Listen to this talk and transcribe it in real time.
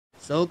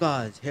So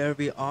guys, here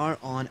we are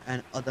on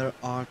another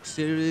Ark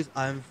series.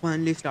 I'm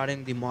finally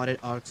starting the modded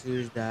Ark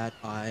series that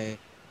I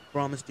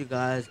promised you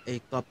guys a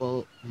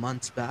couple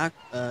months back.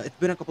 It's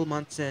been a couple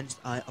months since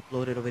I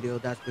uploaded a video.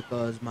 That's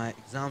because my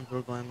exams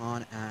were going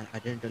on and I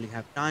didn't really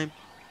have time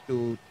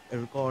to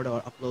record or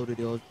upload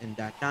videos in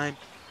that time.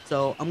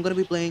 So I'm gonna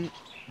be playing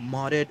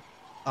modded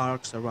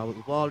Ark Survival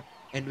Evolved,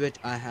 in which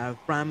I have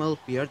Primal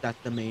Fear.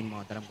 That's the main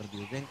mod that I'm gonna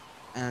be using,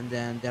 and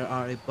then there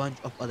are a bunch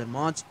of other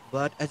mods.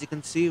 But as you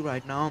can see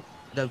right now,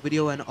 the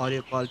video and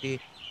audio quality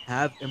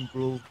have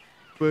improved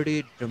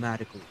pretty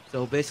dramatically.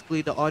 So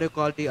basically, the audio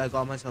quality, I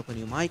got myself a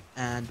new mic,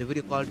 and the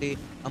video quality,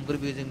 I'm gonna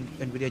be using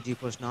NVIDIA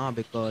GeForce now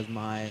because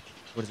my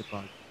what is it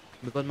called?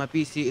 Because my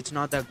PC it's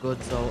not that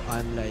good, so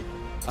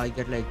I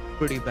get like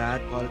pretty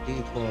bad quality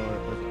for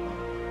what is it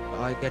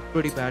called? I get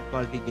pretty bad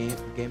quality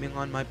gaming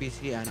on my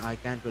PC, and I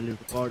can't really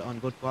record on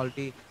good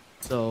quality.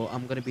 So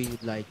I'm gonna be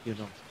like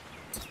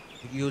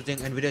using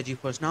NVIDIA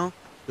GeForce now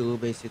to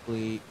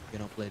basically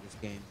play this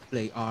game,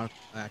 play Ark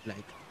at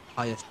like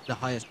the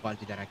highest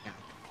quality that I can.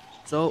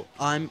 So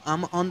I'm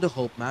on the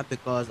hope map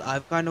because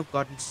I've kind of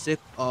gotten sick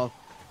of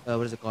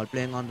what is it called,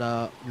 playing on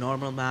the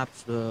normal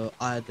maps, the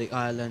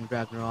island,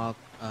 Ragnarok,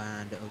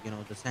 and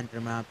the center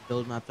map.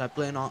 Those maps I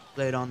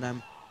played on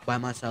them by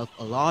myself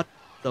a lot.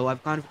 So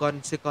I've kind of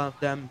gotten sick of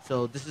them.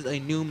 So this is a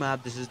new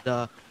map. This is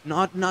the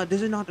not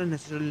this is not a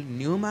necessarily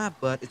new map,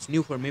 but it's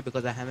new for me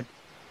because I haven't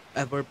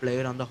ever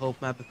played on the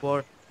Hope map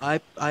before. I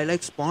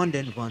like spawned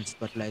in once,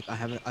 but like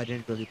I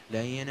didn't really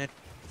play in it.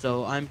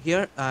 So I'm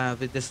here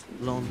with this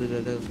lonely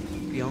little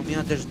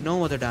Phiomia. There's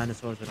no other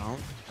dinosaurs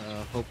around.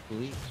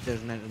 Hopefully,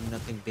 there's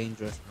nothing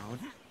dangerous around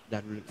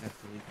that will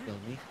actually kill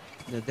me.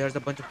 There's a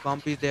bunch of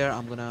compies there.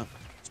 I'm gonna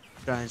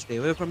try and stay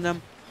away from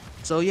them.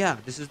 So yeah,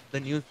 this is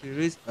the new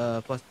series.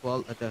 First of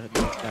all, let's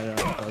gather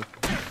ourselves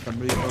some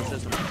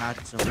resources, some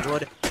hats, some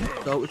wood.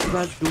 So if you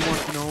guys do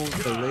want to know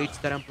the rates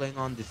that I'm playing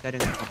on, the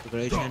settings and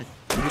configuration,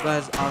 if you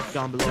guys ask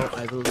down below,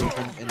 I will leave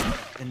them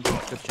in the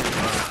description.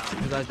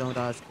 If you guys don't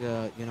ask,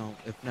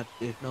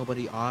 if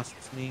nobody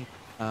asks me,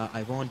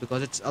 I won't,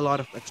 because it's a lot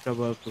of extra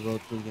work to go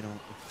through.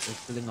 If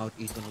filling out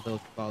each one of those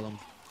columns.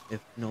 If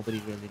nobody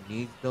really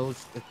needs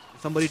those, if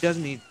somebody does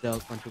need the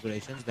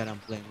configurations that I'm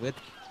playing with,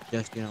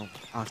 just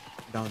ask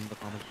down in the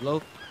comments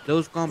below.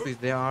 Those compies,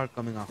 they are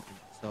coming after me,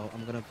 so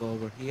I'm gonna go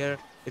over here.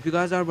 If you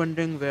guys are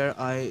wondering where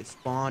I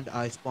spawned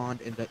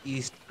in the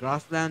east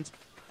grasslands,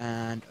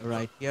 and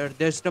right here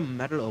there's some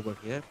metal over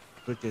here,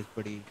 which is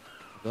pretty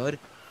good.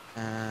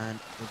 And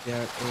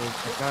there is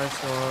a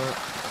dinosaur,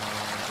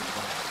 what is it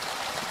called,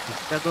 the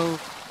stego,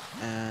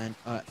 and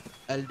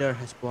elder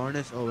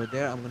hesperornis over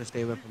there. I'm gonna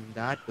stay away from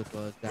that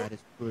because that is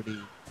pretty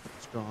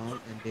strong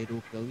and they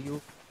do kill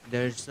you.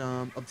 There's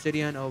some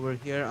obsidian over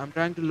here. I'm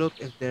trying to look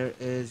if there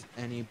is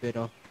any bit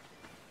of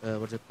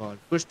what's it called,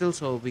 crystal,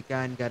 so we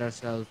can get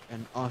ourselves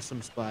an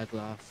awesome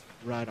spyglass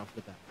right off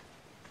the bat.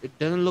 It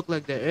doesn't look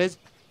like there is,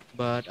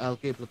 but I'll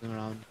keep looking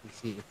around to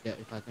see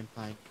if I can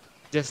find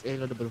just a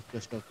little bit of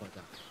crystal for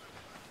that.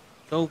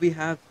 So we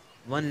have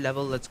one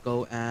level. Let's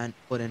go and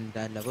put in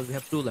that level. We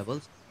have two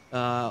levels,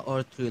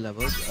 or three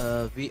levels.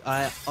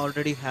 I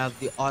already have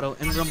the auto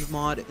engrams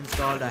mod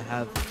installed. I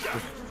have the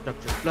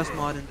structure plus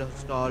mod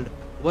installed.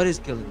 What is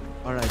killing me?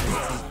 All right,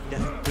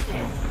 let's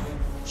see.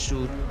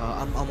 Shoot,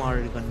 I'm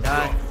already gonna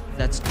die.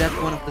 That's death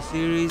one of the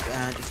series,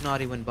 and it's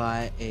not even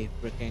by a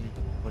freaking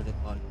what is it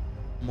called,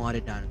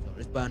 modded dinosaur.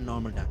 It's by a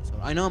normal dinosaur.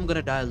 I know I'm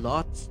gonna die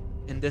lots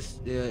in this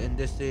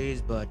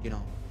series, but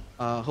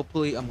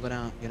hopefully I'm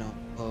gonna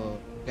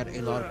get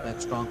a lot of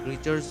like strong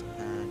creatures,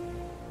 and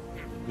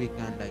we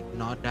can like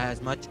not die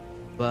as much.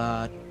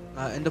 But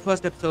in the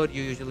first episode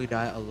you usually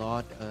die a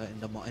lot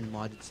in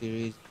modded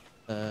series,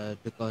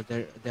 because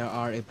there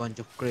are a bunch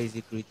of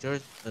crazy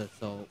creatures,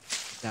 so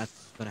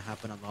that's gonna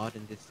happen a lot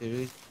in this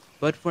series.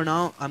 But for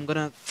now I'm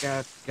gonna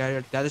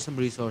gather some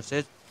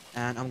resources,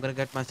 and I'm gonna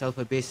get myself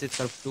a basic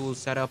sort of tool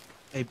setup,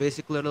 a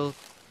basic little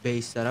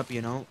base setup,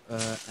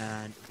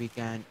 and we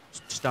can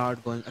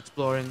start going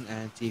exploring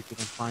and see if we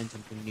can find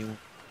something new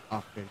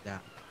after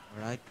that.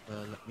 All right,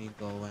 let me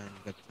go and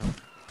get some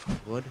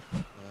wood.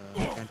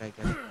 Can't I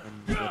get some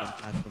wood and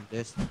add from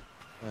this?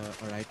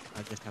 All right,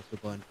 I just have to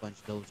go and punch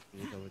those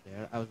trees over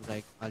there. I was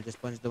like, I'll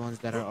just punch the ones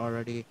that are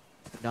already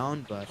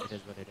down, but it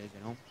is what it is.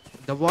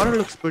 The water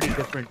looks pretty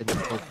different in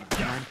this hope map,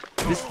 and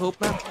this hope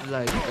map,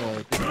 like,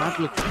 this map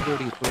looks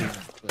pretty nice.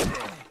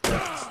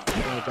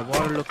 The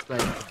water looks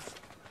like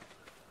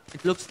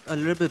it looks a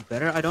little bit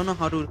better. I don't know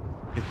how to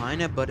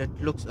define it, but it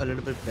looks a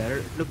little bit better.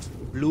 It looks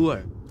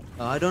bluer.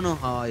 I don't know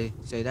how I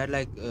say that.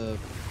 Like,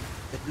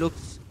 it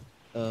looks,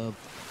 uh,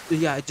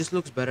 yeah, it just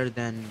looks better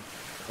than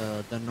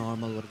the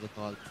normal, what is it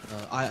called,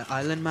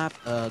 island map.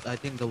 I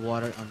think the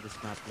water on this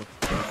map looks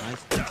pretty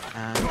nice,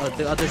 and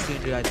the other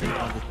scenery I think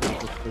on this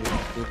map looks pretty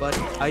nice too. But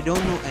I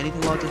don't know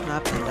anything about this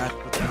map, and that's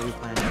what's really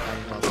fun and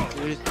exciting about the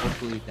series.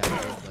 Hopefully that is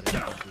what is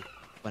going to be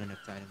fun and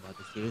exciting about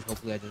the series.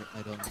 Hopefully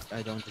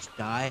I don't just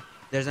die.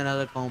 There's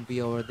another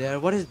compy over there.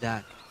 What is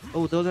that?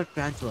 Oh, those are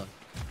tarantulas.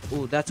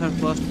 Oh, that's our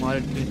first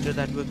modded creature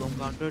that we've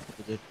encountered.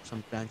 With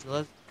some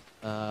tarantulas.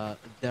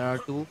 There are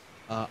two.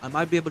 I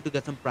might be able to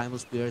get some primal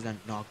spears and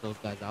knock those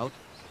guys out,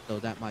 so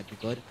that might be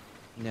good.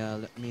 Now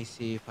let me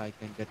see if I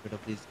can get rid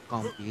of these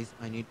compies.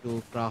 I need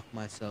to craft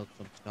myself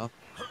some stuff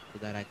so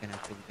that I can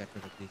actually get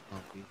rid of these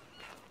compies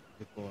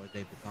before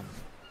they become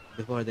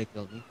before they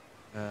kill me.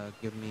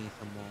 Give me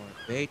some more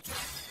weight,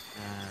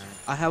 and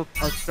I have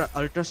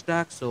ultra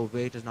stack, so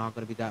weight is not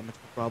going to be that much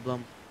of a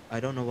problem. I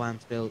don't know why I'm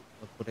still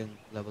putting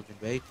levels in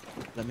weight.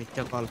 Let me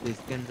chuck all of these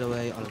skins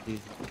away, all of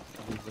these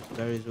useless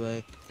berries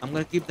away. I'm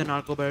gonna keep the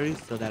narco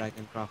berries so that I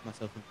can craft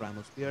myself some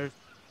primal spears.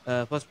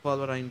 First of all,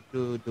 what I need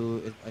to do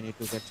is I need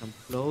to get some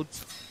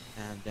clothes,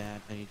 and then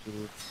I need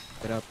to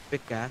get a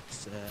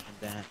pickaxe, and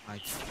then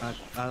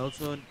I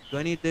also do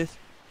I need this?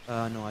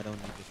 No, I don't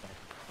need this right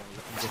now. So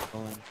let me just go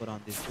and put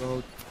on these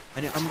clothes.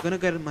 And I'm gonna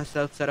get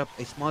myself set up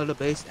a small little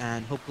base,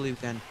 and hopefully we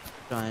can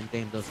try and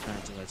tame those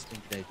tarantulas in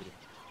today's video.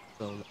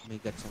 So let me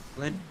get some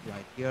flint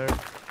right here,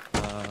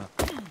 uh,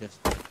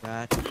 just like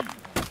that.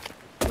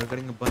 We're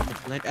getting a bunch of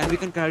flint, and we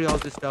can carry all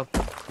this stuff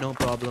no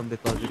problem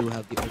because we do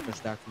have the ultra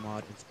stacks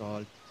mod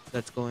installed.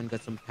 Let's go and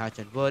get some thatch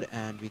and wood,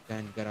 and we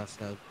can get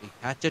ourselves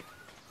a hatchet,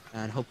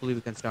 and hopefully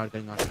we can start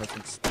getting ourselves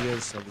some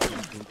spears so we can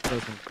actually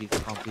kill some of these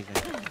compies and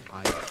get some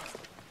hide from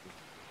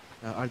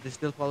these compies. Are they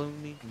still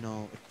following me?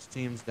 No, it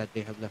seems that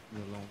they have left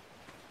me alone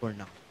for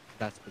now.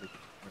 That's pretty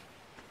good for now.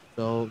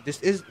 So this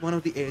is one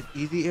of the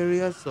easy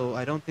areas, so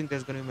I don't think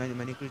there's going to be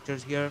many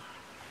creatures here,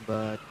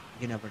 but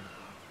you never know,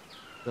 you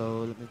know. So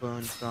let me go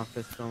and craft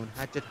a stone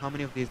hatchet. How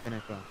many of these can I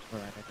craft? All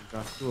right, I can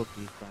craft two of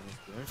these primal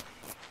spears.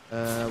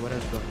 What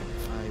else do I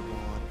need? I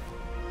want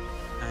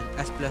an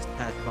S plus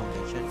thatch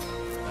foundation.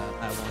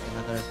 I want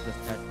another S plus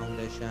thatch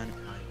foundation.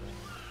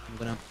 I'm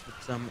gonna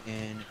put some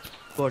in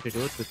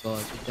fortitude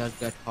because it does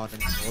get hot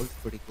and cold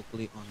pretty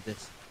quickly on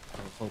this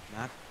hope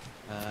map.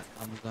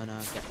 I'm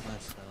gonna get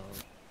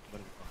myself what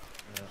do you call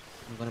it?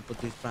 I'm gonna put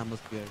these primal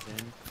spears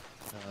in.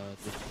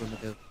 This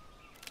primitive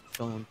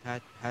stone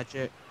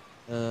hatchet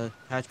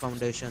hatch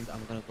foundations.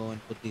 I'm gonna go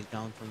and put these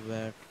down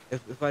somewhere.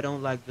 If I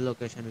don't like the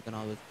location, we can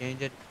always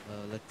change it.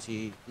 Let's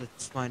see,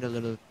 let's find a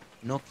little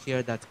nook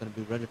here that's gonna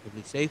be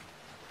relatively safe.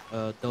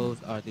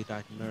 Those are the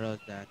titan mirrors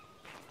that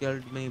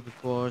killed me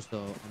before,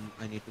 so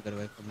I need to get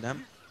away from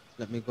them.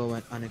 Let me go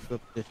and unequip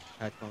this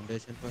hatch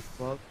foundation first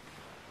of all.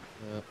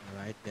 All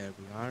right, there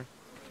we are.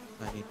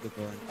 I need to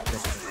go and get rid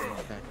of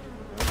those titan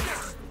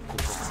mirrors to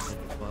put some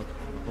little bugs.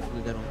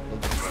 Hopefully they don't kill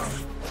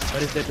me.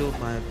 But if they do,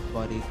 my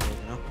body is close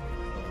enough.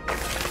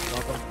 So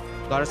welcome.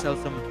 Gotta sell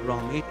some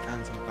raw meat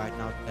and some chitin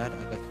out of that.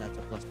 I guess that's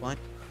a plus point.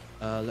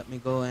 Let me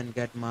go and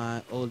get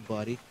my old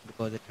body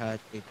because it had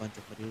a bunch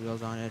of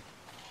materials on it.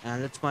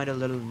 And let's find a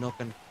little nook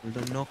and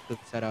little nook to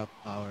set up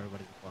our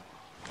what is it called?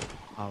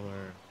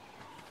 Our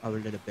our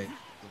little base.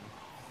 You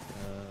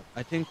know.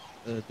 I think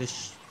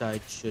this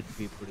side should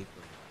be pretty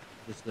good.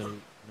 This little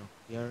nook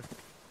here,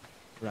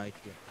 right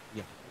here.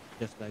 Yeah,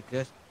 just like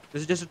this.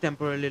 This is just a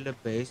temporary little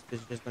base.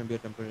 This is just gonna be a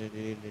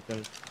temporary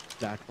little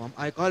platform.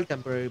 I call it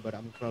temporary, but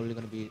I'm probably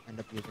gonna be end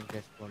up using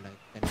this for like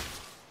 10,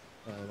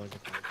 what is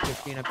it called?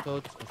 15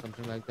 episodes or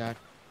something like that.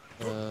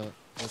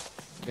 Let's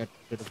get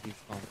rid of these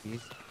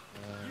compies.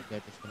 They're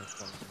just gonna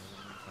spawn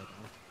inside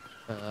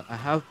out. I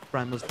have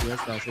primal spears,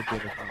 so I should be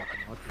able to knock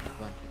them out.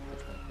 One hit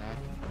just like that.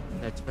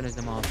 Let's finish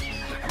them off and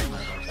get them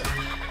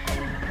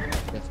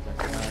just like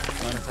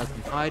that. Got ourselves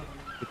some hide.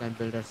 We can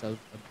build ourselves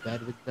a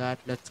bed with that.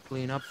 Let's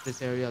clean up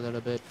this area a little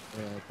bit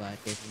by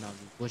taking down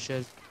these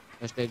bushes.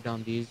 Let's take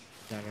down these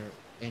that are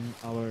in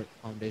our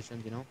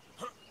foundations, you know.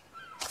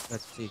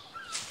 Let's see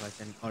if I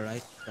can. All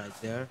right,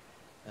 right there.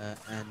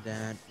 And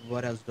then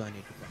what else do I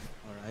need to pump?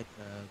 All right,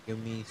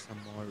 give me some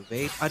more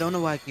weight. I don't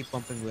know why I keep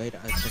pumping weight.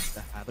 It's just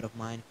a habit of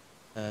mine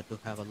to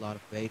have a lot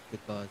of weight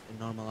because in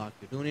normal arc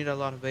you do need a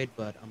lot of weight,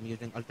 but I'm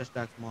using ultra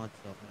stacks mod,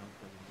 so I don't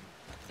really need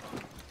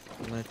that.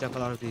 I'm gonna chuck a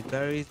lot of these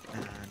berries,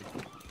 and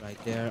right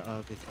there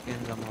are these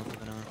skins. I'm also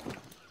gonna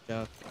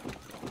chuck.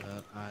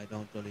 I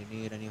don't really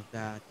need any of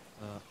that.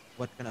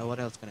 What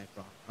else can I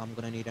craft? I'm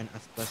gonna need an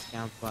S plus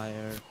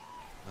campfire.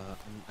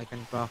 I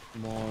can craft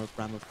more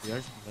primal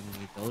spears. I'm gonna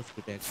need those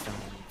to take down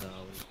the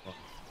what is it called?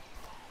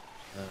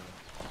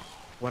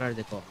 What are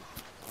they called?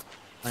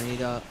 I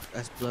need a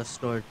S plus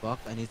storage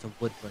box. I need some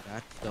wood for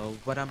that. So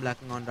what I'm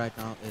lacking on right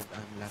now is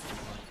I'm lacking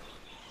on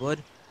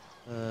wood.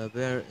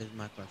 Where is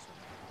my cursor?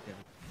 There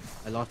we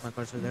go. I lost my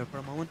cursor there for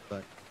a moment,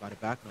 but got it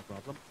back, no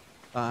problem.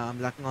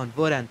 I'm lacking on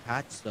wood and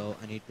thatch, so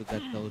I need to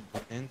get those two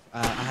things.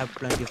 I have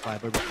plenty of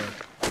fiber because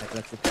I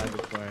collected fiber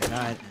before I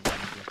died, and then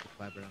I collected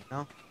fiber right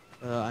now.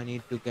 I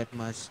need to get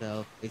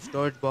myself a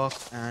storage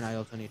box, and I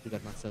also need to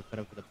get myself set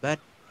up with a bed,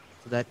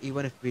 so that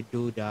even if we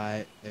do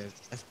die, if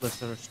S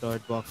plus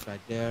storage box right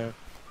there.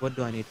 What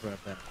do I need for a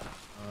bed?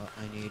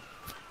 I need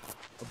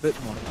a bit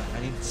more hide. I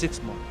need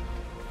 6 more.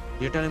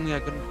 You're telling me I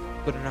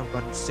couldn't have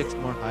gotten 6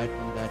 more hide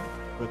from that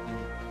freaking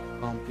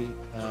compy?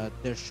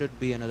 There should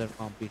be another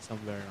compy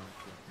somewhere around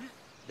here.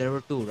 There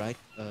were two, right?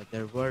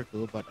 There were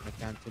two, but I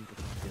can't seem to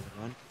find the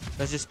other one.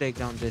 Let's just take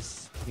down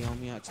this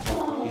Kiyomiya. It's not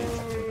the and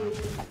go down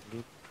to the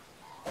loop,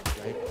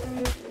 right?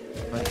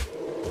 But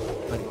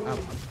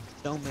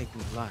Don't make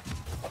me lie.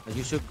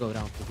 You should go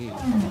down to these.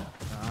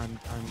 I'm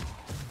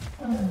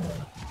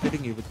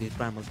hitting you with these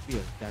primal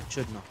fears that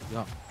should knock you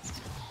off.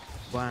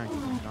 Why aren't you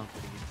going down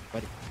to these,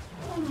 buddy?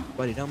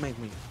 Buddy, don't make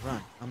me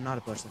run. I'm not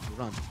a person who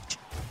runs.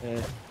 Let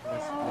me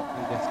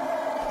just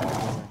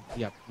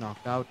yep,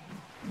 knocked out.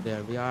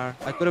 There we are.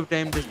 I could have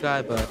tamed this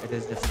guy, but it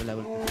is just a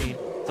level 15.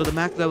 So the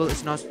max level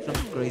is not some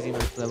crazy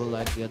max level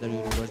like the other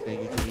YouTubers.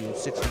 They usually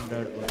use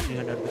 600 or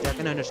 300, which I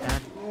can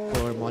understand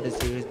for modded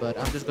series, but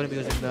I'm just going to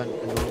be using the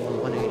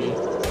normal 180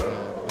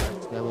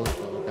 max level,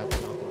 so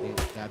that's not going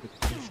to be that big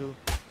of an issue.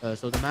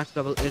 So the max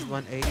level is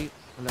 180.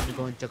 So let me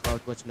go and check out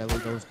which level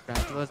those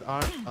tarantulas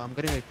are. I'm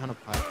getting a ton of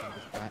hype from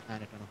this guy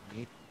and a ton of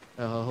meat.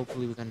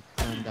 Hopefully we can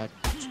turn that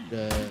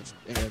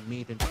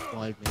meat into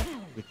spoiled meat,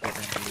 which we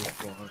can use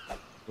for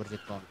what is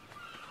it called?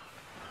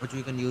 Which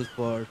we can use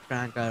for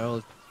trank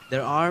arrows.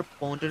 There are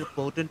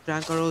potent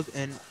trank arrows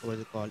in what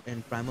is it called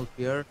in Primal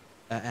Fear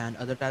and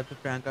other types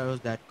of trank arrows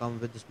that come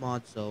with this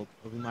mod. So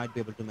we might be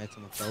able to make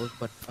some of those,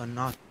 but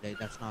not today.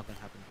 That's not gonna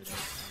happen today.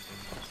 I'm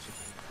being honest with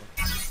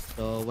you.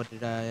 So what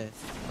did I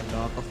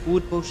unlock? A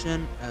food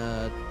potion.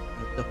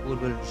 The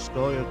food will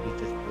restore your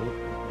creature's food.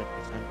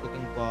 100%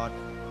 cooking pot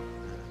and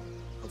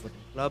a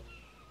wooden club.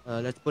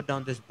 Let's put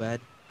down this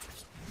bed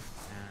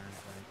and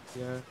right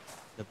here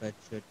the bed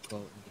should go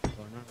in this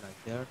corner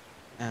right there,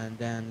 and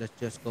then let's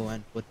just go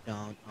and put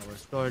down our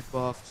storage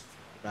box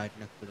right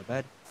next to the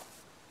bed,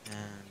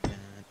 and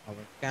then our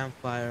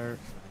campfire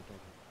right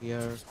over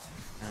here,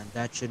 and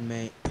that should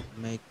make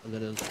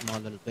a small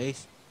little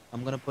base.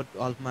 I'm gonna put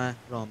all of my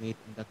raw meat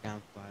in the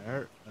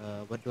campfire.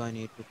 What do I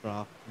need to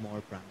craft more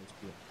primal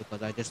spear?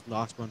 Because I just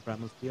lost one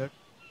primal spear.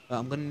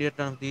 I'm gonna need a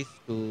ton of these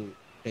to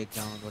take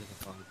down what is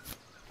it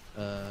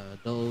called?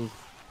 Those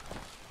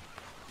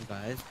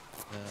guys,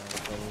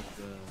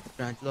 those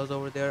tarantulas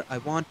over there. I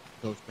want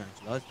those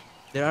tarantulas.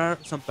 There are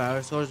some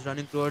parasaurs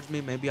running towards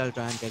me. Maybe I'll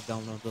try and take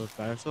down one of those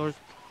parasaurs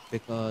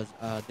because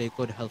they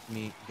could help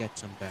me get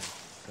some berries.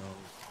 So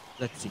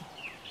let's see.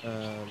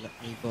 Let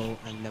me go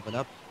and level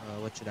up.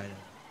 What should I level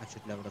up? I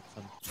should level up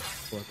some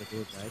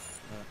fortitude, right?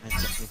 And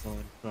let me go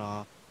and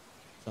craft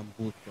some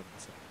boots for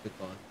myself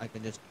because I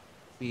can just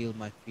feel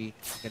my feet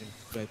getting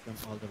scraped from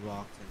all the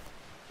rocks and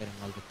getting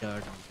all the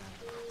dirt on them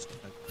and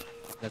stuff like that.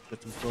 Let's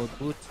get some cloth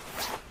boots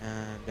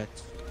and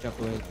let's chuck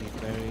away these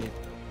berries,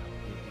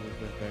 these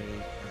useless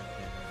berries, and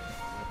then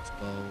let's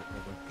go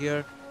over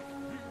here.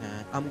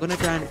 And I'm gonna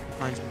try and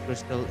find some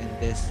crystal in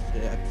this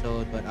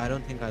episode, but I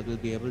don't think I will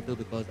be able to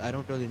because I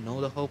don't really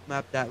know the hope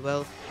map that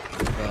well.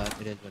 But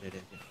it is what it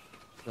is. Yeah.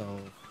 So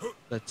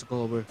let's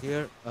go over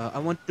here. I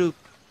want to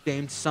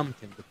tame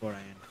something before I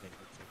end this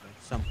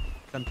episode, right?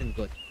 Something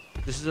good.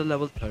 This is a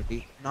level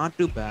 30. Not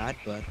too bad,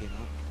 but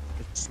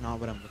it's not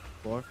what I'm looking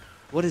for.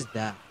 What is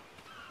that?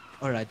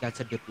 Alright, that's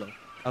a Diplo.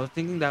 I was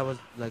thinking that was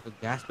like a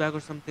gas bag or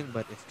something,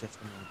 but it's just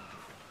a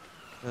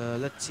normal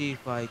Diplo. Let's see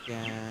if I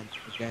can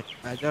get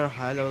either a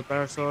high level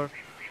parasaur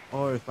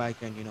or if I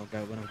can, get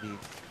one of these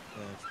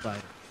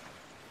spiders.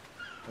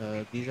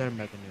 These are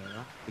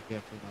Meganera. Be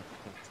careful not to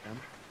touch them.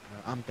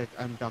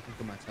 I'm talking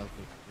to myself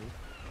basically.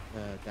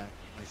 That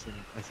I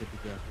should be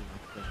careful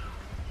not to touch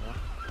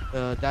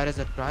Meganera. That is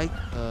a trike.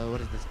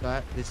 What is this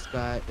guy? This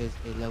guy is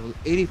a level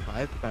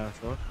 85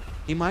 parasaur.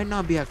 He might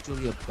not be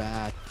actually a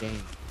bad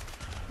thing,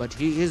 but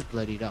he is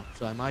bloodied up,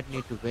 so I might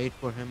need to wait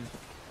for him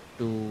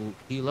to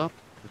heal up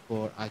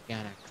before I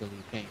can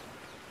actually tank.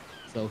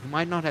 So he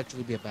might not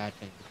actually be a bad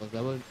tank because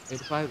level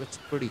 85 it's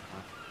pretty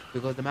high.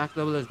 Because the max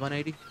level is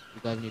 180.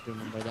 You guys need to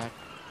remember that.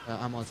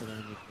 I'm also gonna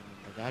need to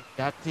remember that.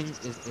 That thing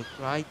is a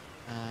trike,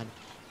 and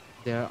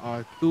there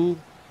are two.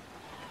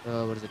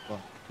 What is it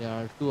called? There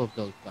are two of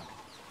those guys.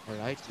 All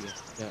right,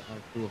 yes, there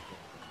are two of them.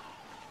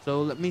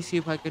 So let me see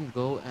if I can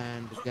go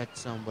and get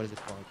some. What is it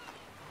called?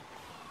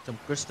 Some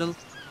crystal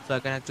so I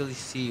can actually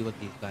see what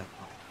these guys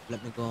are.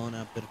 Let me go on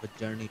a bit of a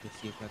journey to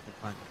see if I can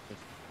find some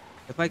crystal.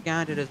 If I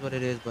can't, it is what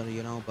it is,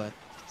 but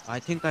I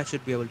think I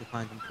should be able to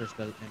find some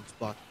crystal in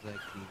spots like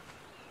these.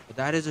 But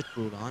that is a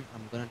Trudon.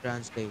 I'm gonna try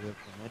and stay away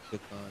from it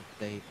because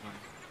they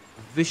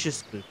are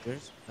vicious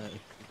creatures.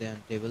 If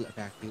then they will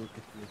attack you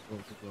if you go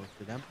too close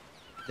to them.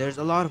 There's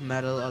a lot of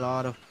metal, a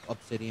lot of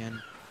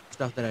obsidian,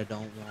 stuff that I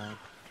don't want.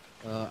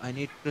 I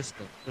need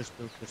crystal,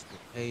 crystal, crystal.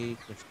 Hey,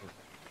 crystal,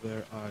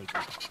 where are you?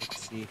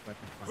 Let's see if I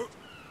can find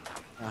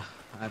some.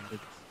 I'm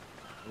just,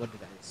 what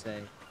did I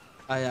say?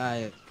 I,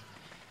 I,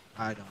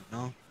 I don't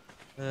know.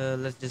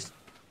 Let's just.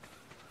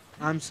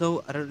 I'm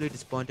so utterly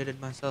disappointed in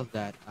myself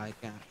that I'm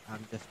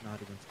just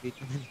not even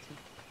speaking anything.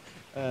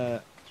 Uh,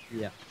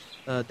 yeah.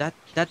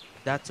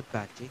 That's a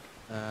patchy.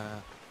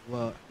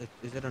 Well,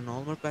 is it a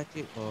normal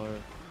patchy or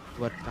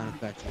what kind of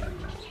patchy is it?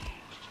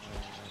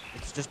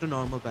 It's just a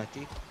normal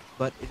patchy,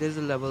 but it is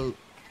a level.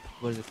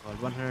 What is it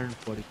called?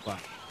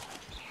 145.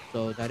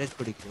 So that is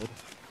pretty good.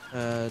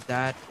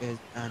 That is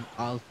an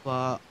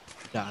alpha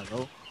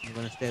Dago. I'm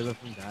gonna stay away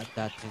from that.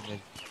 That thing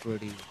is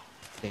pretty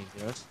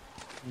dangerous.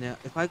 Now,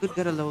 if I could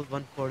get a level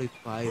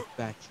 145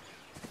 patch,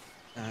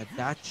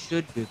 that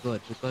should be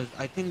good because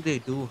I think they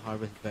do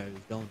harvest berries,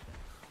 don't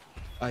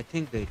they? I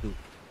think they do.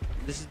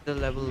 This is the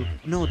level.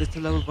 No, this is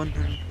the level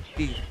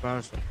 150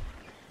 parasol.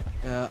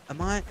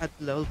 Am I at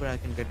the level where I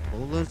can get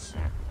bowlers?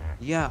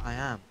 Yeah, I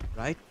am.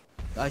 Right?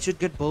 I should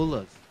get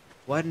bowlers.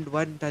 Why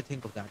didn't I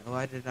think of that?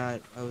 Why did I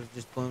was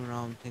just going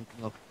around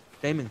thinking of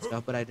taming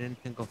stuff, but I didn't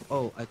think of,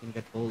 oh, I can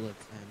get bowlers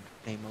and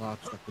tame a lot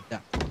of stuff with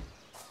that.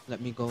 Let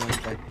me go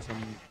and get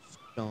some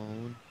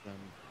stone from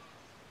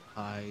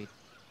hide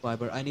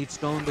fiber. I need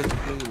stone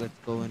basically. Let's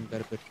go and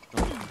get a bit of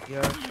stone from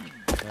here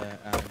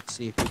and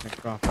see if we can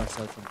craft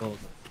ourselves some boulders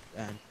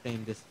and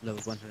tame this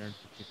level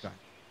 150 track.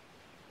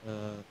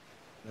 Uh,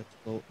 let's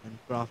go and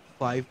craft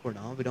 5 for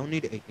now. We don't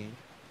need 18.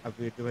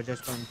 We're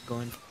just going to go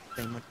and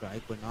tame a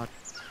trike. We're not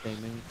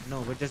taming. No,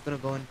 we're just going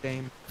to go and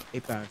tame a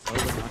parasol.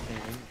 We're not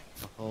taming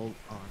a whole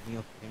army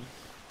of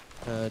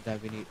things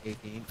that we need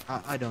 18.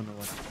 I don't know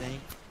what I'm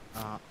saying.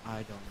 I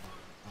don't know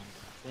what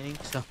I'm saying.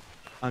 So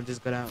I'm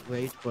just gonna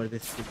wait for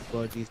these to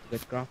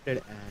get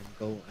crafted and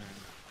go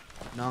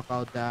and knock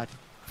out that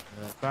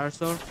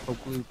parasol.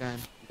 Hopefully we can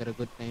get a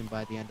good name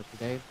by the end of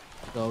today.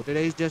 So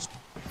today is just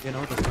the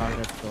start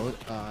episode,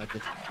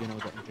 just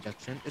the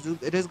introduction.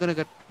 It is gonna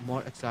get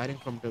more exciting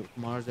from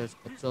tomorrow's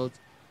episodes.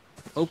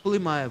 Hopefully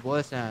my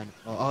voice and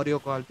audio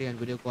quality and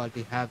video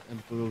quality have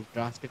improved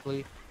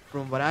drastically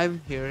from what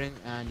I'm hearing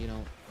and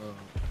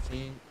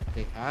seeing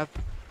they have,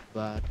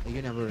 but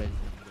you never really know.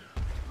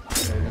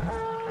 So let's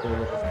go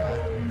with this guy.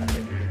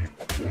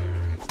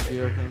 Let's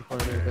spear him for a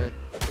little bit.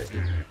 Let's see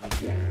if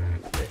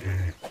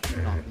we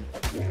can knock him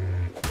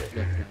just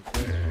like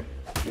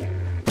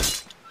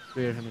this.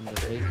 Spear him in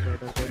the face for a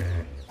little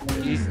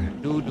bit. These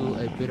do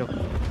a bit of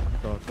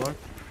torpor.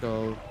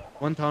 So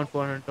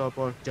 1400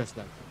 torpor just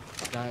like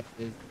that. That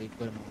is a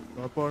good amount of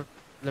torpor.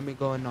 Let me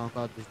go and knock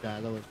out this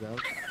dialogue as well.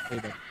 Hey,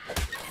 but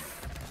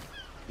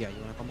yeah,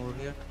 you wanna come over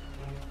here?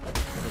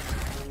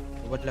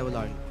 What level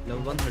are you?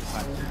 Level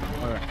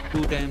 135. Alright,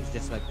 2 times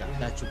just like that.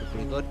 That should be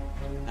pretty good.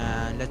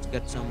 And let's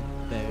get some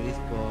berries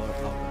for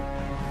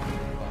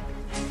our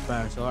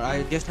parasol.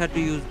 I just had to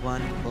use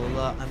one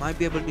bola. I might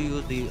be able to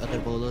use the other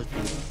bolas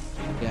to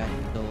get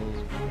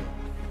those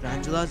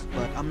tarantulas,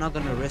 but I'm not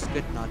gonna risk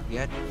it, not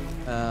yet.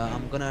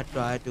 I'm gonna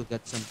try to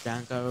get some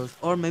tank arrows,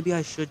 or maybe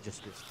I should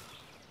just risk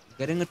it.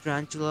 Getting a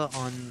tarantula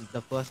on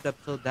the first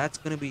episode, that's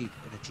gonna be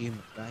an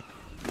achievement, right?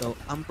 So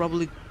I'm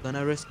probably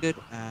gonna risk it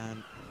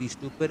and be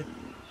stupid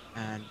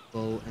and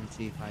go and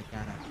see if I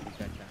can actually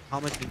get that. How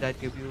much did that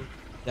give you?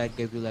 That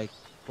gave you like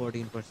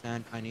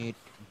 14%. I need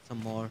some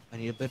more. I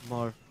need a bit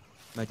more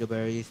meadow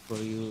berries for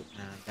you,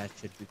 and that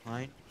should be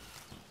fine.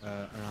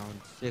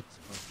 Around 6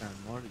 or 7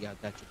 more. Yeah,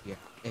 that should be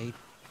 8.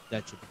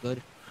 That should be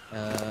good.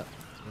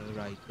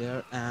 Right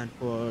there. And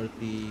for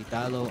the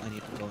Dalo, I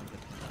need to go and get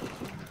some.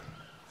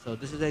 So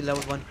this is a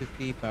level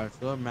 150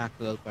 parasol, max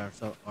level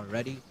parasol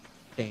already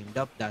tamed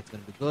up. That's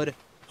gonna be good.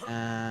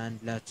 And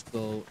let's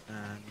go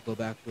and go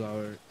back to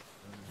our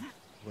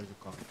what is it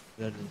called?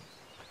 The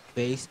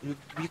base. You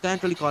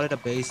can't really call it a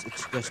base.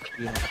 It's just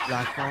a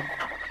platform,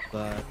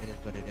 but it is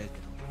what it is.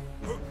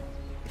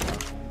 It's our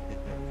home. It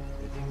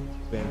is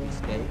where we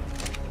stay.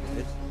 It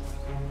is what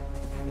it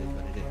is. It is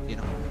what it is.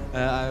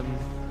 I'm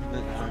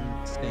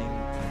staying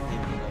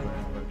over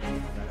and over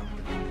because I don't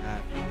really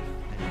have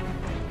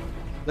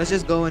anything. Let's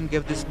just go and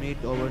give this meat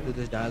over to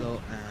this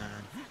Dilo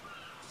and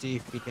see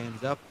if he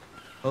tames up.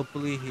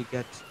 Hopefully he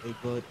gets a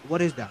good.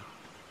 What is that?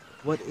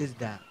 What is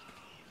that?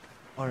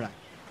 Alright.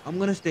 I'm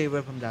gonna stay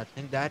away from that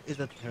thing. That is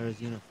a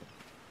Therizino thing.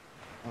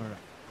 Alright.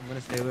 I'm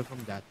gonna stay away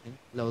from that thing.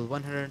 Level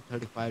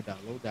 135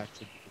 Dalo. That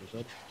should be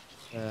pretty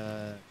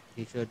good.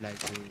 He should like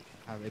to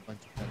have a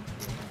bunch of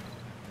Therizino.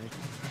 Right?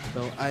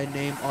 So I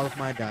name all of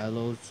my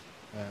Dialos.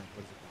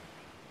 What is it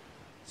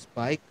called?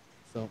 Spike.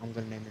 So I'm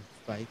gonna name it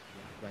Spike.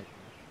 Yeah, right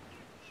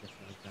now. Just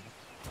like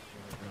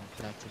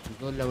that. That should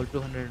be good. Level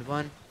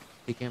 201.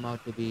 He came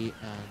out to be,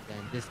 and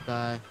then this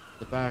guy,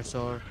 the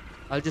Parasaur.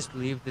 I'll just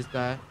leave this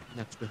guy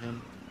next to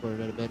him for a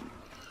little bit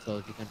so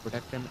he can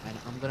protect him, and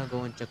I'm gonna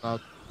go and check out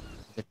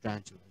the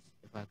tarantulas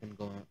if I can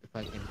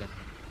get them.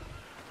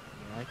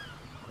 Alright.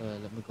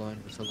 Let me go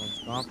and whistle one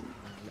stop,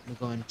 and let me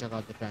go and check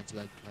out the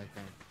tarantulas if I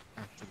can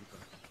actually get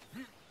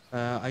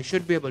them. I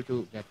should be able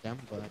to get them,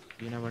 but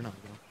you never know.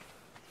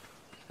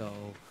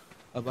 So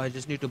I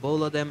just need to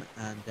bowler them,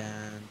 and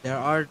then there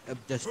are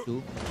just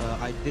 2.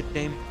 I did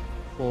tame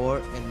 4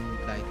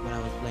 in like when I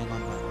was playing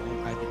on my own.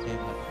 I did tame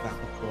like a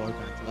pack of 4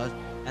 tarantulas,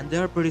 and they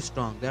are pretty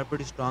strong. They are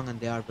pretty strong, and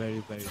they are very,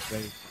 very,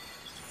 very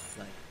fast.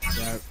 Like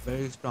they are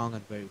very strong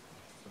and very fast.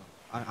 So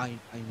I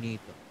need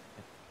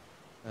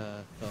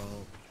them. So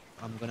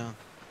I'm gonna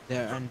they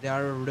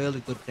are a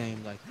really good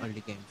tame like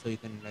early game. So you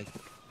can like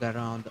get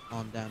around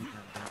on them,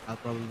 and I'll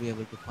probably be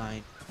able to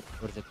find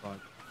what is it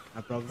called?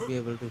 I'll probably be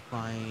able to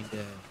find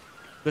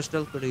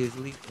crystal pretty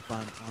easily if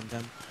I'm on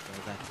them. So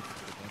that should be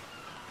pretty good.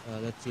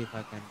 Let's see if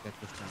I can get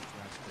this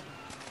tarantula.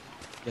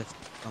 Just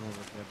come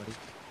over here, buddy.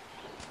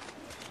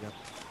 Yep.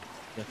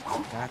 Just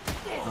like that.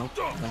 Nope.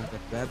 Don't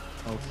get web.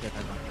 Oh shit,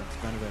 I got web.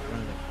 Run away,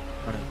 run away.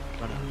 Run away,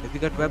 run away. If you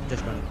get web,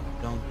 just run away.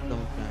 Don't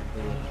try and do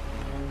it.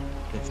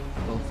 Just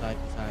go side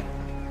to side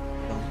and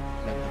don't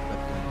let the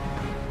web go.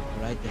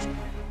 Alright, just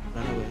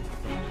run away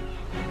from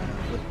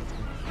with this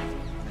thing and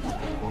then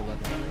just go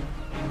like that.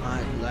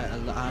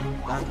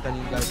 I'm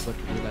telling you guys what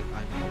to do. Like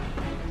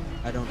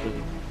I don't really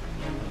know.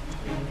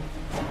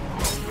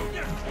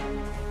 Honestly.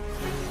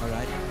 All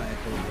right, I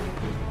go.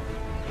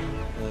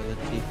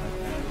 Let's see if I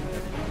can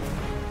get it.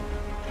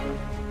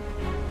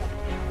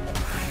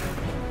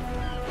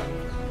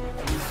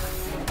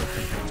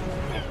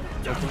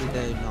 Hopefully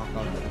they knock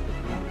out the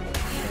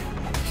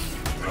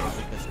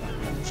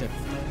shit,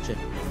 shit, shit,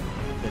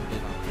 they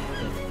got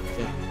shit,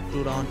 shit.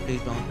 Shoot on,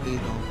 please don't, please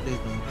don't, please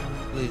don't,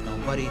 please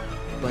don't, buddy,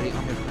 buddy,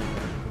 I'm your friend,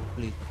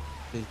 please,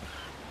 please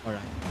don't.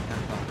 Alright,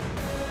 thank God.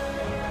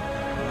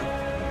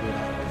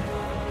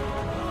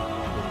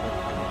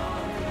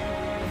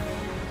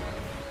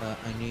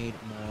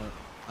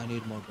 I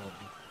need more gold.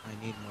 I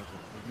need more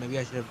gold. Maybe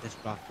I should have just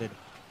crafted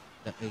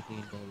the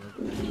 18 gold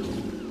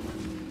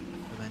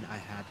when I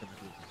had the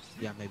materials.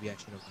 Yeah, maybe I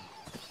should have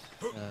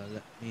done.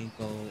 Let me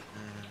go and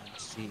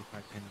see if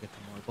I can get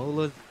some more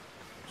bowlers.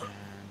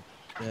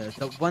 And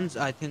the ones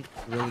I think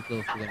really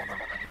close to getting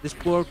knocked out. This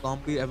poor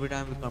zombie, every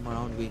time we come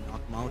around, we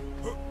knock him out.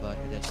 But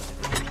it is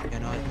what it is. You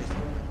cannot miss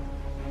him.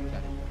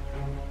 That is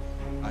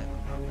I'm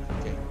not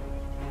gonna change.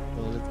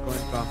 So let's go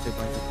and craft a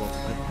bunch of bowlers.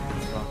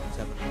 Let's craft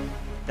 7.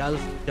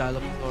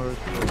 Dilophosaurus,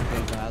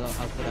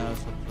 Alpha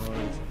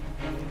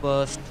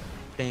first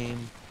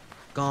Tame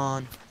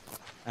gone.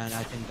 And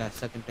I think that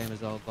second time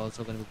is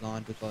also going to be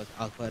gone because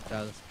Alpha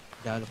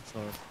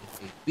Dilophosaurus is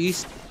a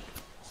beast.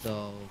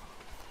 So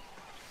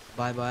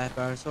bye bye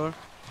Parasaur.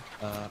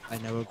 I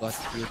never got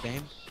to see a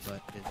game,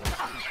 but it is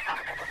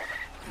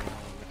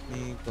let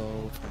me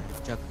go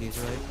and chuck these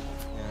away.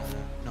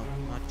 No,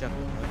 not chuck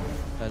them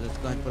away. Let's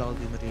go and put all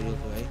these materials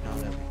away now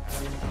that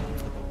we have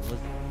the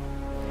bowlers.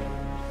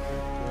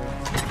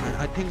 And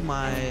I think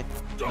my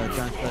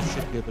Tarantula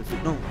should be able to.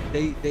 No,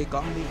 they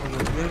got me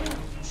over here.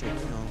 Shit,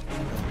 no.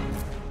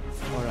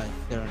 Alright,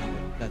 they're on it.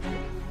 That's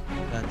good.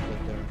 That's good.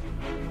 They're on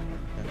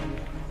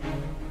it.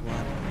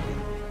 One.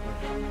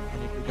 I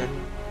need to get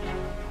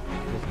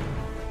this one.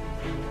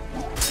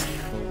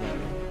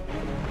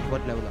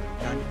 What level are you?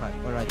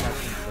 95. Alright, that's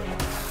good.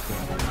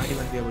 I might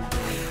even be able to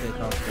take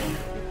out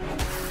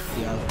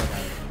the alpha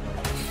guys.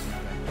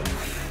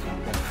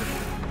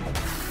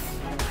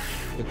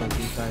 Because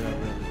these guys are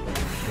really good.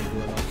 They do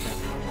a lot of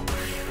damage.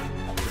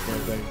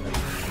 They're very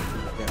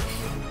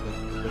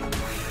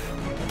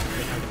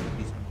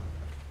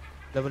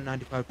level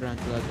 95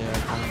 Tarantula there.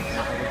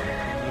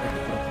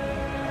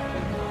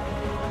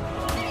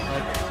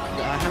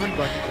 I haven't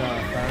got the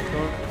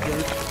Parasaur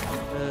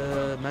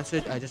killed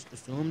message. I just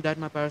assumed that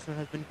my Parasaur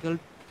has been killed.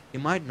 He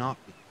might not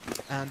be.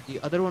 And the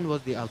other one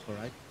was the Alpha,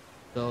 right?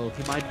 So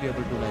he might be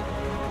able to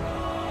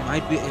he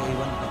might be even a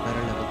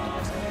better level than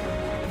this guy.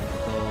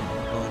 So I'm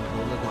going to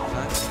look at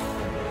that.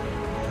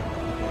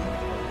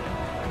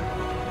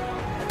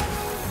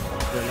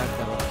 We're like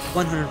level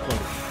 140.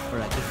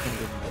 Alright, this is gonna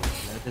be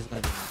nice. This is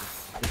gonna be nice.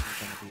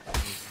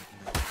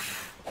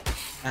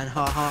 And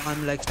how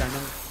I'm like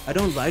standing. I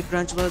don't like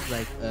tarantulas,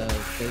 like they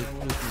freak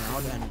me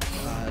out, and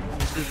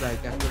this is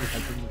like actually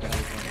helping me guys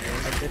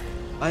like it.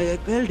 I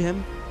killed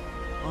him.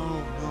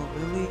 Oh no,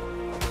 really?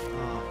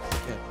 Oh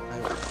shit!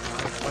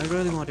 I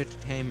really wanted to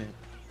tame it.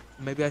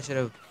 Maybe I should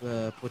have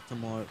put some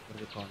more what do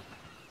you call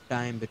it,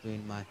 time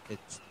between my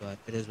hits, but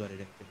it is what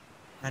it is.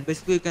 And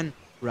basically, you can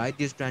ride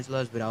these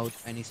tarantulas without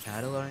any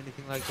saddle or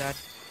anything like that,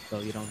 so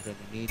you don't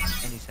really need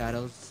any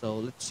saddles. So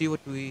let's see what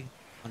we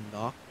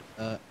unlock.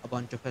 A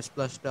bunch of S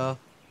plus stuff,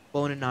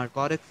 bone and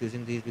narcotics.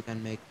 Using these we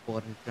can make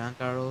potent crank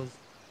arrows,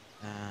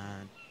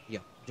 and yeah,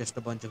 just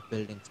a bunch of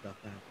building stuff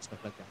and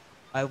stuff like that.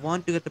 I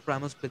want to get the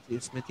primal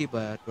smithy,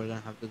 but we're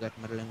gonna have to get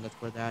metal ingots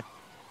for that.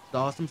 The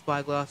awesome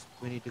spyglass,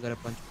 we need to get a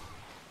bunch of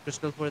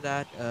crystal for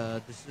that.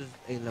 This is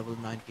a level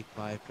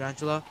 95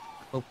 tarantula.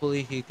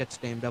 Hopefully he gets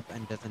tamed up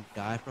and doesn't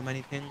die from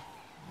anything.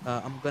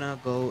 I'm gonna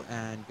go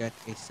and get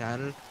a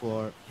saddle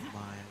for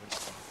my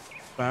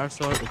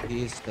Parasaur if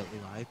he is still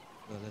alive.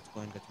 So let's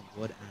go and get some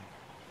wood and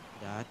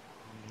that.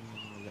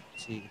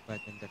 Let's see if I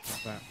can get a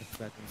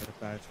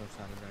Parasaur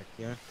saddle right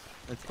here.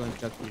 Let's go and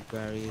check these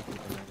berries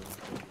because I don't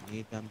really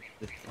need them.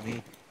 This for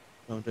me.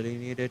 Don't really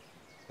need it.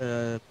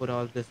 Put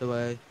all this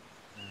away.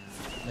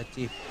 Let's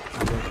see if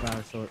our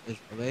Parasaur is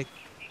awake.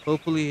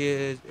 Hopefully he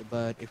is,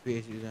 but if he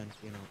isn't,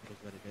 it is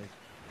what it is.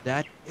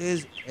 That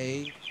is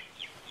a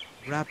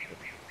raptor.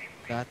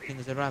 That thing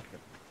is a raptor.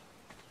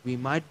 We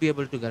might be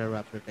able to get a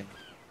raptor tank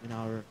in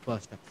our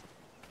first episode.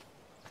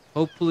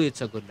 Hopefully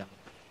it's a good level,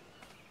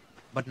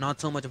 but not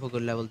so much of a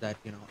good level that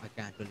I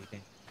can't really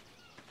tank.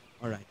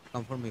 All right,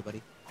 come for me,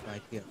 buddy.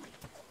 Right here,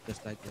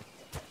 just like this,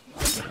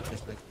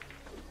 just like this.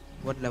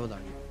 What level are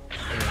you?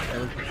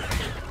 Level 2.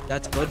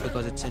 That's good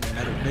because it's in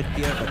mid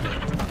tier, but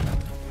it's not that.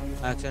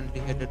 I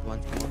accidentally hit it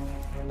once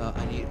more.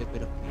 I need a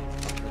bit of meat.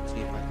 Let's see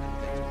if I can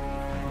get some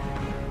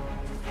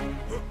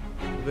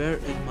meat. Where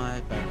is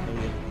my parasol?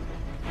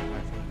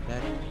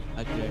 That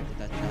I cleared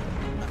that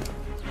channel.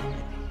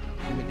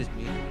 Give me this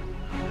meat.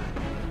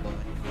 And go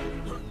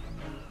and do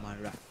my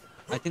raptor.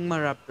 I think my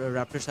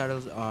raptor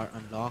saddles are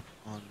unlocked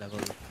on level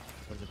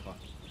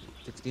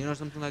 6 16 or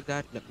something like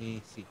that. Let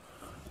me see.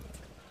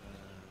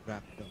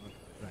 Raptor,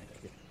 right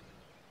here.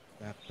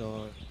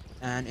 Raptor.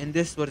 And in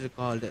this, what is it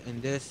called?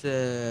 In this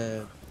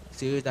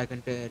series, I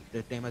can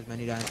tame as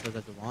many dinosaurs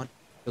as I want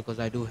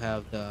because I do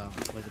have the,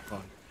 what is it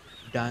called?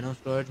 Dino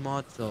storage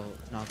mod, so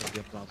it's not going to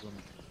be a problem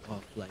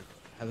of like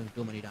having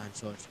too many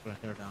dinosaurs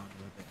cluttered around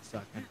your base. So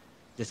I can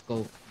just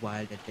go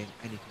wild and tame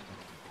anything that I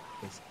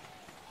want, basically.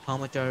 How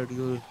much are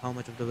you? How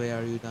much of the way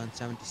are you done?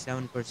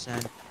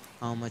 77%.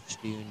 How much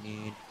do you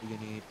need? You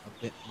need a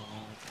bit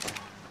more.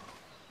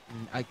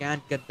 And I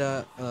can't get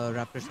the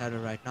raptor saddle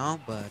right now,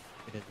 but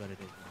it is what it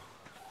is.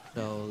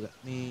 So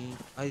let me.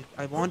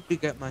 I want to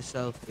get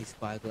myself a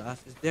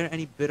spyglass. Is there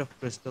any bit of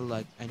crystal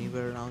like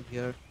anywhere around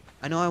here?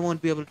 I know I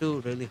won't be able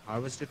to really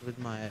harvest it with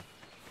my,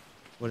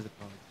 what is it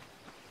called?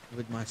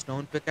 With my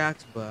stone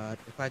pickaxe, but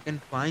if I can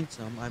find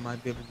some, I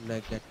might be able to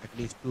like get at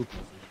least two pieces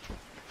of crystal.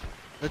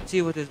 Let's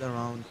see what is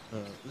around.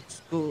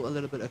 Let's go a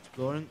little bit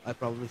exploring. I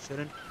probably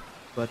shouldn't,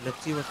 but let's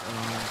see what's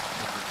around.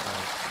 What is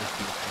called this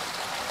deep.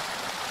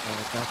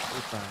 That's a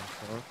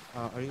dinosaur.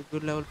 Are you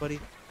good level, buddy?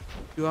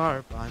 If you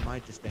are, I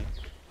might just take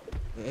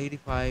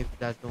 85.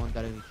 That's the one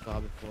that we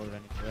saw before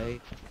running away.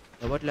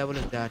 What level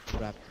is that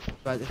raptor?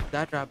 But if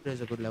that raptor is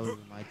a good level,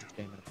 we might just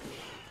tame it.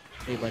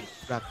 Hey, buddy,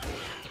 raptor,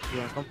 you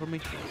wanna come for me?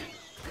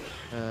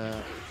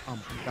 Uh, I'm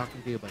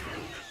talking to you, buddy.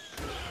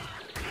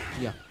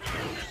 Yeah,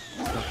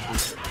 I'm talking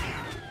to you.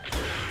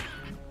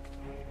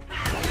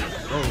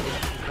 Oh,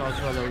 it's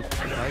also a level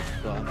 5,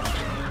 so I'm not going to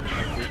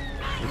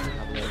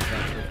have a level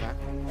 5 back.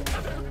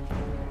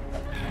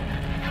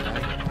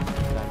 Right,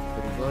 that's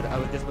pretty good. I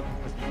was just looking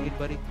for some speed,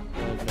 buddy.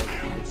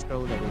 Let's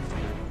throw level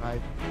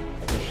 95.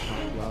 Just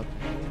knock you out.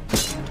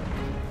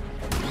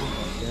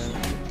 Right there.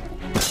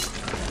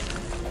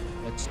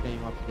 Let's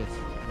tame up this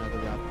another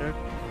raptor.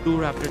 Two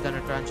raptors and a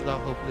tarantula.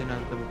 Hopefully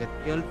none of them get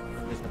killed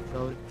in this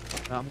episode.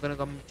 I'm gonna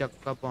come check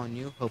up on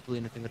you. Hopefully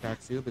nothing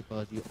attacks you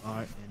because you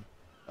are in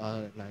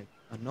like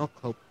a knock.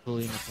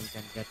 Hopefully nothing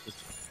can get to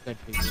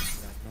you in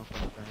that knock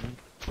I'm training.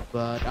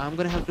 But I'm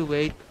gonna have to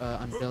wait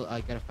until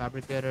I get a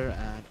fabricator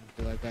and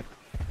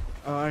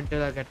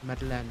until I get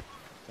metal and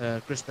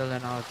crystal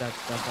and all that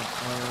stuff and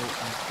oil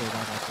and so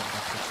that I can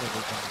get the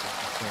silver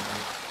and the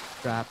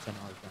traps and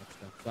all that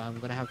stuff. So I'm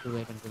gonna have to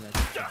wait until I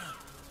get that.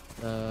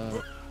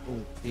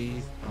 Oh,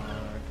 these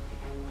are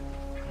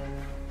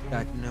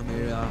platinum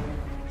era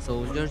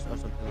soldiers or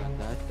something like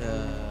that.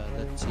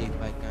 Let's see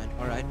if I can.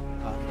 Alright,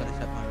 I'm gonna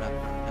set my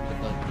raptor on them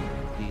because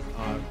these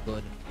are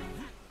good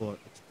for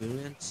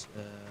experience.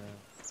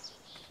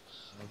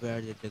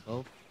 Where did they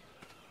go?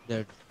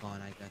 They're just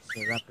gone, I guess. So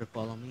raptor,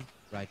 follow me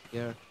right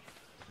here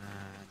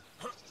and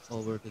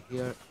over to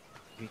here.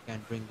 We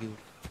can bring you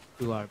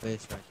to our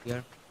base right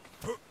here,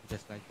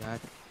 just like that.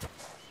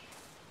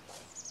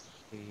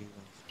 Okay,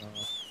 one stop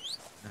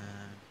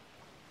and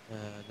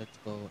let's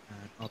go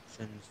and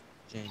options,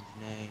 change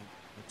name.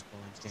 Let's go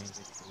and change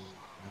it to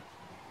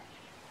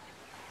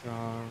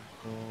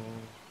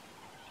charcoal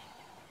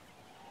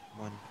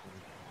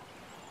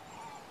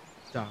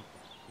 145. Charcoal,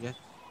 yes,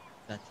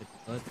 that should be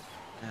good.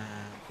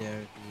 And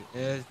there he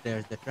is.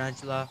 There's the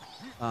tarantula.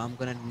 I'm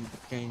gonna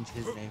change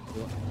his name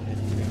to. I'm gonna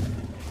change his name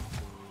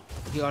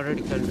to. He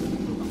already killed a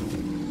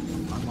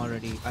two. I'm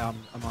already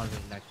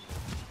liking it.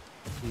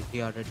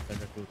 He already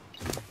killed a two.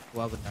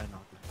 Why would I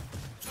not?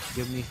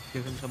 Give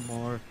him some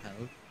more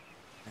health.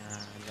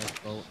 And let's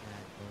go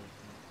and go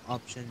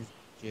options.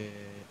 I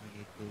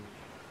need to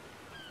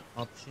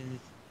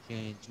options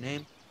change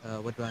name.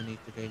 What do I need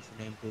to change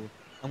the name to?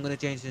 I'm gonna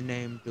change the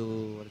name to,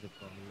 what is it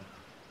called?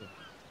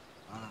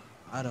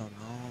 I don't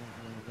know.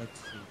 Let's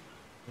see.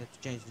 Let's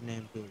change the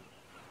name to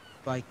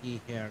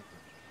spiky hair guy,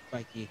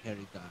 spiky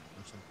hairy guy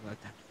or something like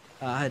that.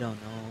 I don't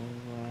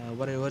know.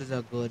 What is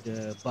a good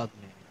bug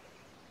name?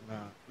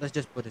 Let's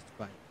just put it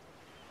spike.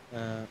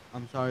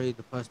 I'm sorry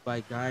the first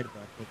bike died,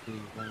 but hopefully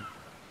you won't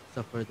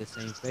suffer the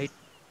same fate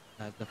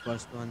as the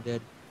first one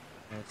did.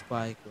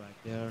 Spike right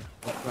there.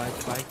 Let's ride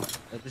Spike.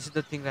 This is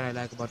the thing that I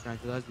like about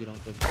tarantulas. You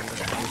don't really need a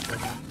space for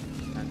them,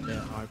 and they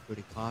are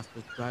pretty fast.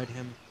 Let's ride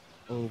him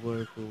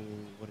over to,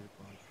 what is it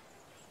called?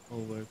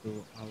 Over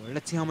to our.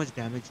 Let's see how much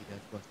damage he does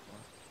first of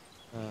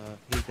all.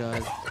 He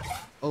does.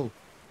 Oh,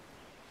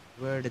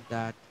 where did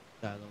that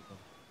dialogue go?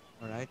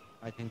 All right,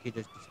 I think he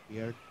just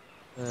disappeared.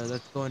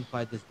 Let's go and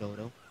fight this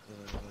dodo.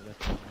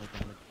 Let's see how much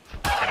damage.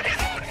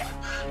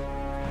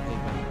 Hey,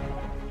 man.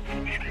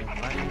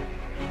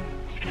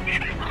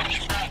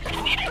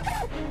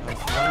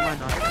 Why am I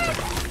not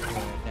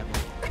seeing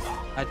damage?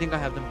 I think I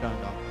have them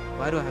turned off.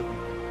 Why do I have them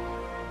turned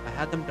off? I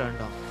had them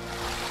turned off.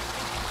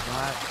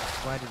 Why?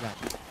 Why did that?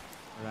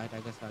 Alright, I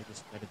guess I'll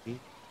just let it be.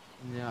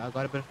 Yeah, I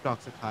got a bit of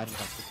toxic hide and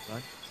toxic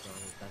blood, so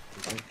that's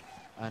pretty good.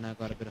 And I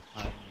got a bit of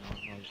hide and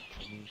normal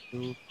me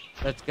too.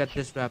 Let's get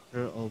this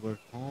raptor over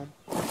home.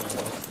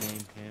 Let's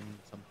name him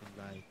something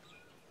like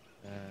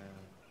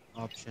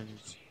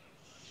options,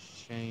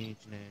 change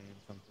name,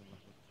 something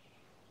like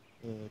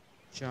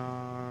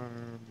Charmander.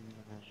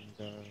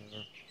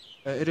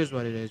 It is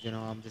what it is,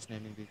 I'm just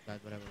naming these guys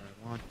whatever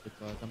I want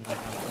because I'm gonna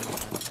have so many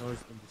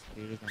dinosaurs in this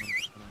series and I'm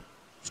just gonna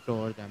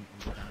store them in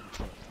the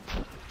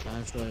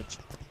time storage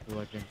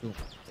version 2.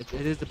 It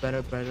is the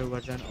better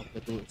version of the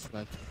 2. It's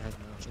like it has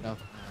more stuff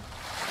and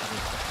it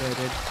is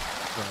upgraded,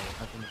 so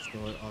I can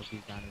store all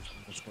these banners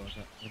in the store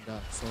in the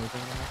stores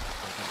anymore.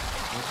 So that's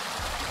pretty good.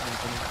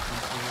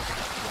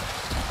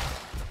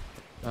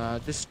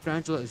 And this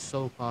tarantula is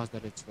so fast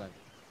that it's like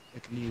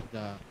it leaves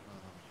the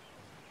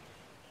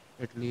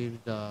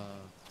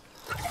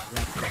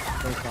raptor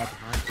so far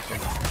behind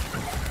because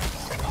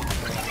there's a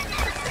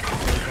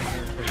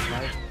more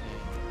 35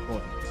 and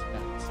 40.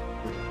 That's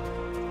good.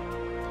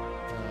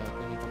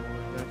 Then you come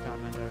over here,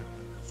 Charmander,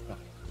 and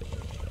stop.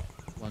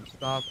 One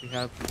stop, we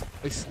have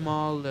a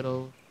small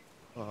little,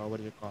 what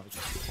do you call it?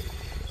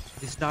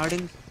 The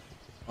startings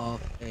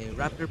of a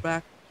raptor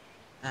pack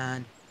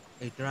and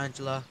a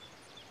tarantula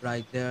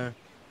right there,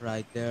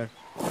 right there.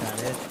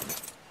 That is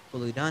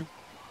fully done.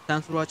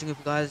 Thanks for watching. If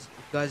you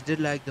guys did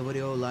like the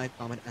video, like,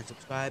 comment, and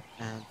subscribe.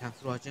 And thanks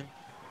for watching.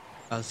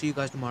 I'll see you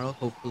guys tomorrow.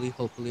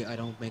 Hopefully, I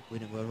don't make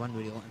one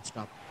video and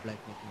stop like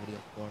making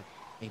videos for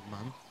a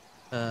month.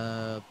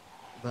 Uh,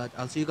 but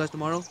I'll see you guys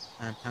tomorrow.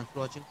 And thanks for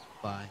watching.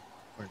 Bye.